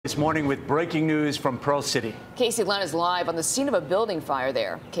This morning with breaking news from Pearl City. Casey Glenn is live on the scene of a building fire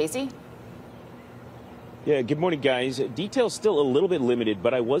there. Casey? Yeah, good morning, guys. Details still a little bit limited,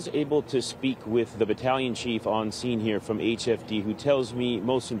 but I was able to speak with the battalion chief on scene here from HFD, who tells me,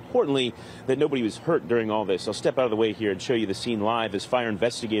 most importantly, that nobody was hurt during all this. I'll step out of the way here and show you the scene live as fire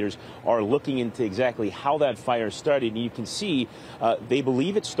investigators are looking into exactly how that fire started. And you can see they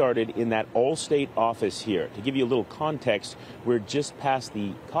believe it started in that all-state office here. To give you a little context, we're just past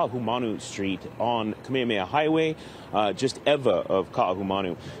the Kahumanu Street on Kamehameha Highway, just Eva of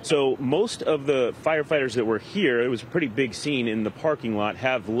Kahumanu. So most of the firefighters that were here, it was a pretty big scene in the parking lot,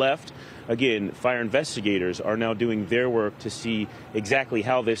 have left. Again, fire investigators are now doing their work to see exactly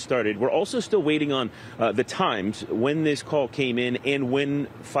how this started. We're also still waiting on the times when this call came in and when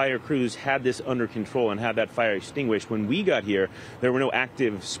fire crews had this under control and had that fire extinguished. When we got here, there were no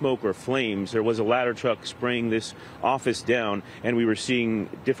active smoke or flames. There was a ladder truck spraying this office down, and we were seeing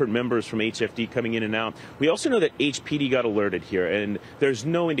different members from HFD coming in and out. We also know that HPD got alerted here, and there's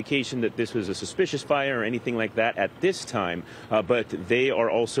no indication that this was a suspicious fire or anything like that at this time, but they are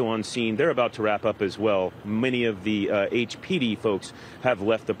also on scene. They're about to wrap up as well. Many of the HPD folks have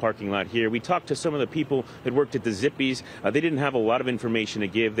left the parking lot here. We talked to some of the people that worked at the Zippies. They didn't have a lot of information to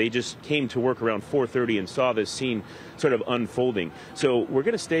give. They just came to work around 4:30 and saw this scene sort of unfolding. So we're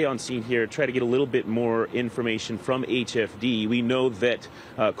going to stay on scene here, try to get a little bit more information from HFD. We know that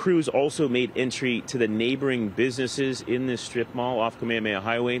crews also made entry to the neighboring businesses in this strip mall off Kamehameha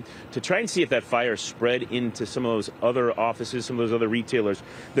Highway to try and see if that fire spread into some of those other offices, some of those other retailers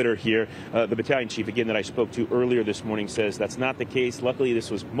that are here. The battalion chief, again, that I spoke to earlier this morning says that's not the case. Luckily,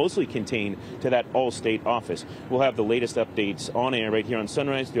 this was mostly contained to that all-state office. We'll have the latest updates on air right here on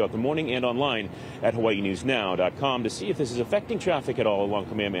Sunrise throughout the morning and online at HawaiiNewsNow.com to see if this is affecting traffic at all along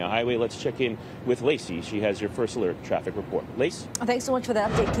Kamehameha Highway. Let's check in with Lacey. She has your first alert traffic report. Lace? Thanks so much for the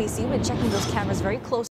update, Casey. We've been checking those cameras very closely.